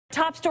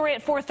Top story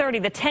at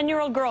 4:30, the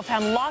 10-year-old girl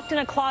found locked in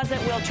a closet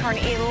will turn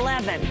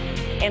 11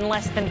 in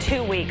less than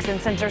 2 weeks. And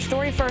since her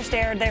story first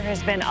aired, there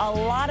has been a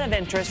lot of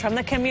interest from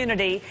the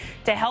community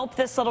to help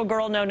this little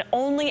girl known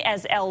only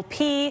as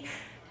LP.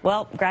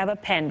 Well, grab a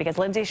pen because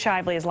Lindsay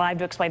Shively is live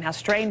to explain how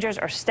strangers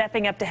are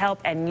stepping up to help,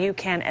 and you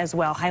can as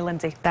well. Hi,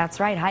 Lindsay. That's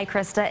right. Hi,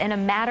 Krista. In a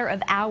matter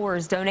of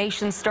hours,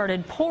 donations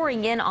started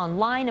pouring in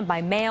online and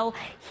by mail.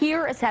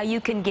 Here is how you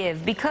can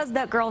give. Because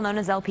that girl known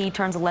as LP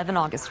turns 11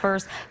 August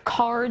 1st,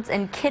 cards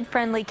and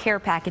kid-friendly care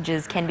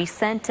packages can be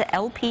sent to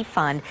LP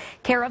Fund,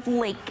 care of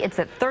Lake. It's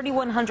at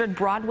 3100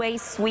 Broadway,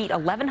 Suite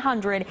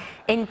 1100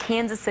 in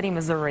Kansas City,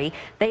 Missouri.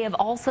 They have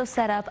also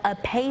set up a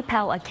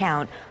PayPal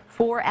account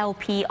for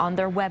LP on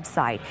their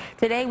website.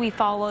 Today we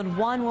followed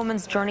one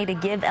woman's journey to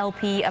give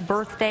LP a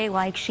birthday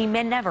like she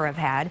may never have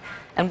had,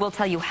 and we'll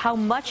tell you how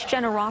much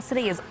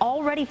generosity is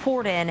already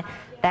poured in.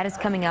 That is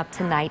coming up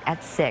tonight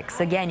at 6.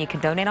 Again, you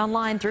can donate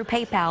online through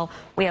PayPal.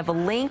 We have a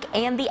link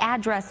and the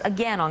address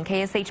again on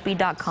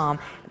KSHB.com.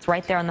 It's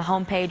right there on the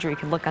homepage, or you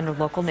can look under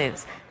local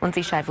news.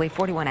 Lindsay Shively,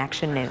 41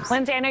 Action News.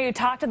 Lindsay, I know you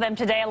talked to them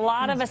today. A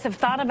lot of us have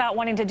thought about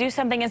wanting to do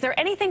something. Is there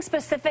anything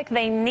specific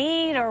they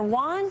need or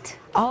want?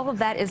 All of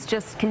that is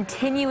just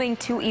continuing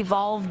to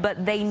evolve,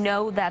 but they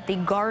know that the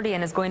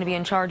Guardian is going to be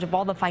in charge of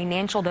all the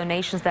financial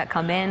donations that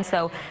come in.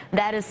 So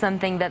that is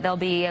something that they'll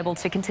be able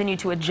to continue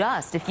to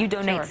adjust. If you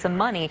donate some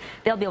money,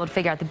 they'll be able to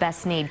figure out the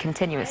best need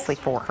continuously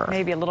for her.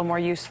 Maybe a little more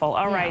useful.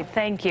 All right.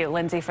 Thank you,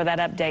 Lindsay, for that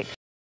update.